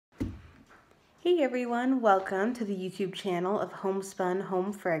Hey everyone, welcome to the YouTube channel of Homespun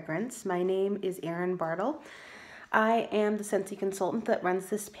Home Fragrance. My name is Erin Bartle. I am the Scentsy consultant that runs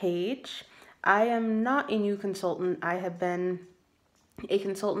this page. I am not a new consultant. I have been a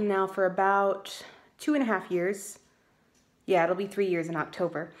consultant now for about 2.5 years. Yeah, it'll be 3 years in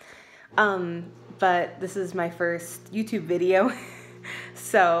October. But this is my first YouTube video.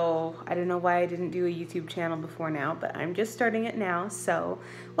 So I don't know why I didn't do a YouTube channel before now, but I'm just starting it now. So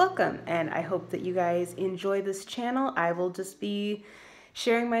welcome, and I hope that you guys enjoy this channel. I will just be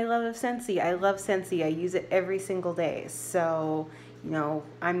sharing my love of Scentsy. I love Scentsy. I use it every single day. So, you know,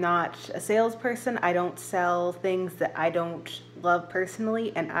 I'm not a salesperson. I don't sell things that I don't love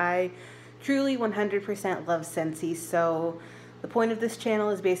personally, and I truly 100% love Scentsy. So the point of this channel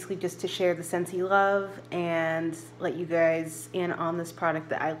is basically just to share the Scentsy love and let you guys in on this product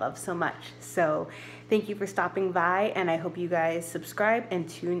that I love so much. So thank you for stopping by, and I hope you guys subscribe and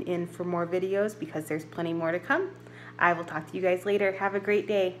tune in for more videos because there's plenty more to come. I will talk to you guys later. Have a great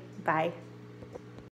day. Bye.